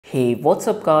Hey, what's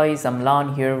up guys, I'm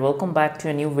Lan here. Welcome back to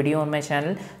a new video on my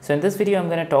channel. So in this video I'm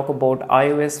going to talk about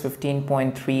iOS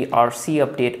 15.3 RC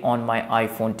update on my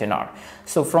iPhone XR.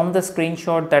 So from the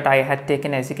screenshot that I had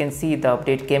taken, as you can see, the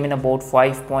update came in about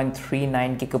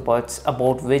 5.39 gigabytes,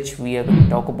 about which we are going to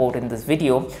talk about in this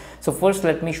video. So first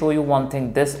let me show you one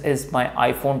thing. This is my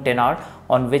iPhone XR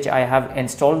on which I have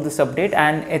installed this update,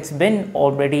 and it's been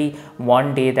already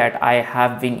one day that I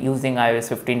have been using iOS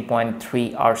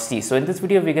 15.3 RC. So in this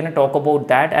video we're going to talk about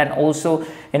that, and also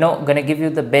going to give you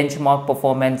the benchmark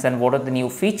performance and what are the new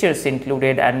features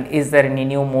included, and is there any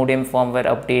new modem firmware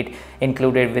update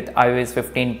included with iOS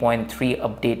 15.3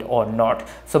 update or not.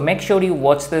 So make sure you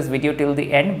watch this video till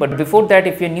the end. But before that,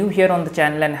 if you're new here on the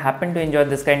channel and happen to enjoy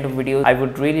this kind of videos, I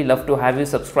would really love to have you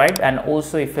subscribe, and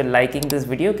also if you're liking this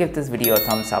video, give this video a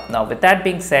thumbs up. Now with that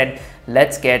being said,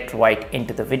 let's get right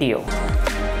into the video.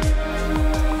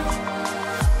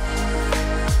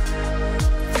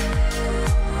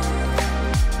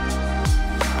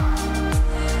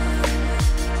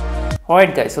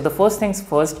 Alright guys, so the first things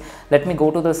first, let me go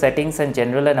to the settings and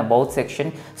general and about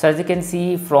section. So as you can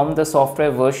see from the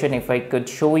software version, if I could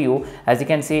show you, as you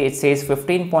can see it says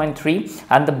 15.3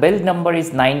 and the build number is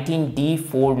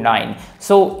 19D49.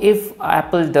 So if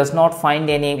Apple does not find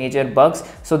any major bugs,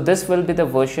 so this will be the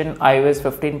version iOS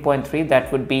 15.3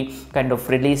 that would be kind of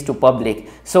released to public.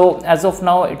 So as of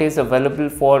now it is available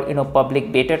for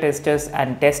public beta testers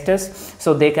and testers,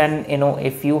 so they can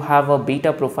if you have a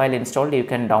beta profile installed, you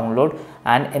can download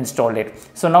and install it.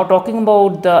 So now talking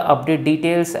about the update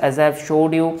details, as I have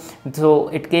showed you, so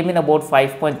it came in about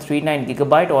 5.39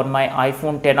 gigabyte on my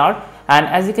iPhone XR. And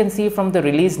as you can see from the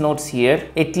release notes here,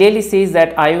 it clearly says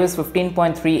that iOS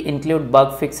 15.3 include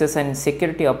bug fixes and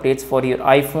security updates for your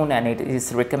iPhone, and it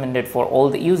is recommended for all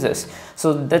the users.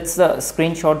 So that's the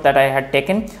screenshot that I had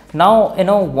taken. Now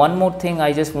one more thing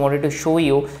I just wanted to show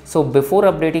you. So before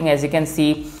updating, as you can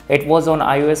see, it was on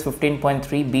iOS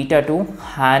 15.3 beta 2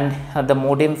 and the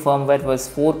modem firmware was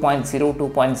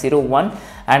 4.02.01,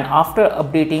 and after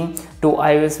updating to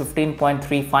iOS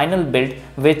 15.3 final build,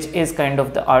 which is kind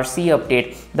of the RC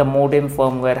update, the modem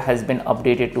firmware has been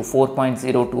updated to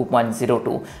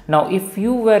 4.02.02. Now if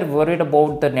you were worried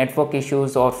about the network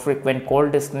issues or frequent call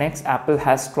disconnects, Apple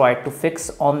has tried to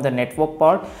fix on the network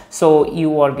part, so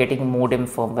you are getting modem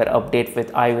firmware update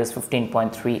with iOS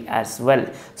 15.3 as well.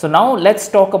 So now let's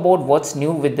talk about what's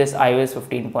new with this iOS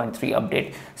 15.3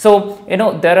 update. So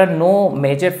there are no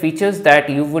major features that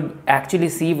you would actually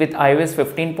see with iOS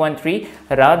 15.3.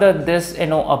 Rather this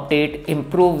update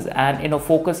improves and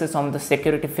focuses on the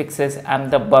security fixes and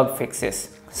the bug fixes.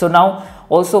 So now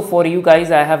also for you guys,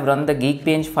 I have run the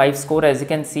Geekbench 5 score. As you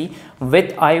can see,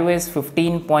 with iOS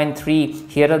 15.3,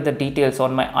 here are the details.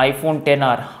 On my iPhone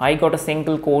XR, I got a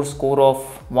single core score of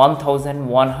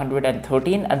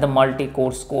 1113 and the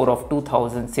multi-core score of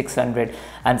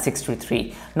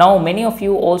 2663. Now many of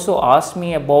you also asked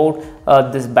me about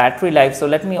this battery life, so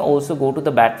let me also go to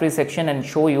the battery section and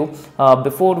show you.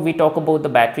 Before we talk about the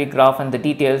battery graph and the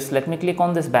details, let me click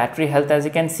on this battery health. As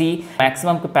you can see,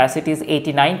 maximum capacity is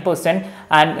 89%,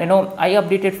 and I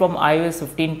updated from iOS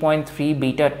 15.3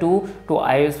 beta 2 to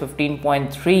iOS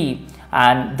 15.3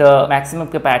 and the maximum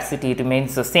capacity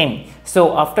remains the same.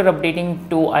 So after updating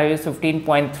to iOS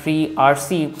 15.3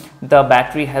 RC, the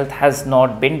battery health has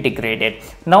not been degraded.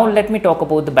 Now let me talk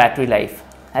about the battery life.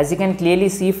 As you can clearly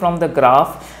see from the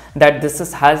graph, that this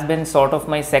has been sort of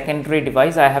my secondary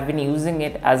device. I have been using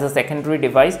it as a secondary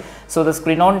device. So the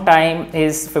screen on time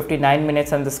is 59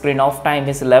 minutes and the screen off time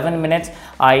is 11 minutes.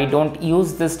 I don't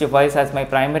use this device as my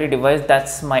primary device.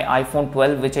 That's my iPhone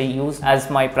 12 which I use as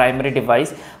my primary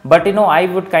device. But I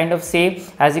would kind of say,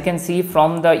 as you can see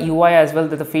from the UI as well,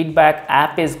 that the feedback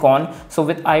app is gone. So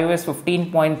with iOS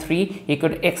 15.3, you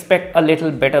could expect a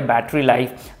little better battery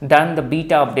life than the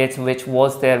beta updates which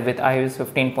was there with iOS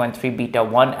 15.3 beta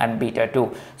 1 and beta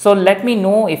 2. So let me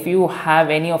know if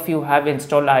any of you have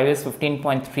installed iOS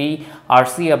 15.3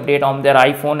 RC update on their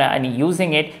iPhone and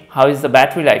using it. How is the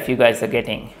battery life you guys are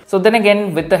getting? So then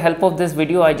again, with the help of this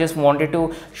video, I just wanted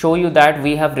to show you that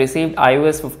we have received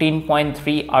iOS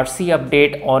 15.3 RC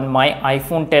update on my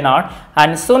iPhone XR,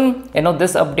 and soon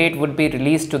this update would be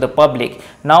released to the public.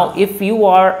 Now if you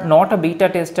are not a beta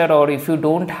tester, or if you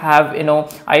don't have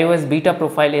iOS beta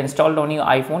profile installed on your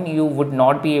iPhone, you would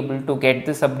not be able to get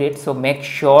this update. So make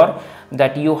sure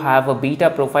that you have a beta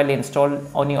profile installed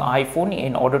on your iPhone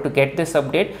in order to get this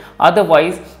update.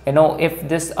 Otherwise, if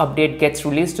this update gets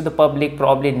released to the public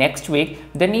probably next week,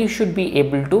 then you should be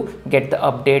able to get the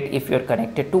update if you're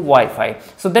connected to Wi-Fi.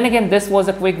 So then again, this was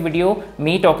a quick video,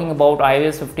 me talking about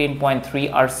iOS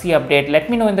 15.3 RC update. Let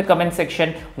me know in the comment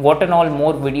section what and all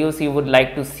more videos you would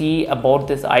like to see about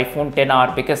this iPhone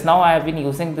XR, because now I have been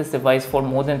using this device for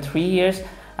more than 3 years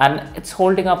and it's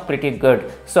holding up pretty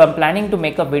good. So I'm planning to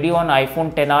make a video on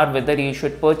iPhone XR, whether you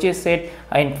should purchase it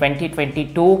in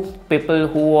 2022, people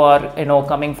who are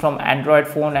coming from Android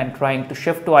phone and trying to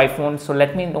shift to iPhone. So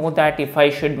let me know that if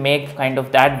I should make kind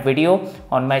of that video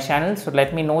on my channel. So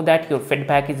let me know that. Your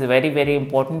feedback is very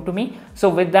important to me. So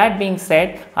with that being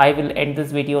said, I will end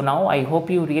this video now. I hope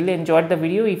you really enjoyed the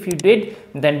video. If you did,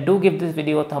 then do give this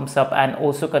video a thumbs up and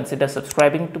also consider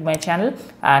subscribing to my channel.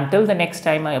 Until the next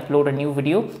time I upload a new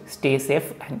video, stay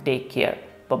safe and take care.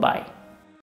 Bye bye.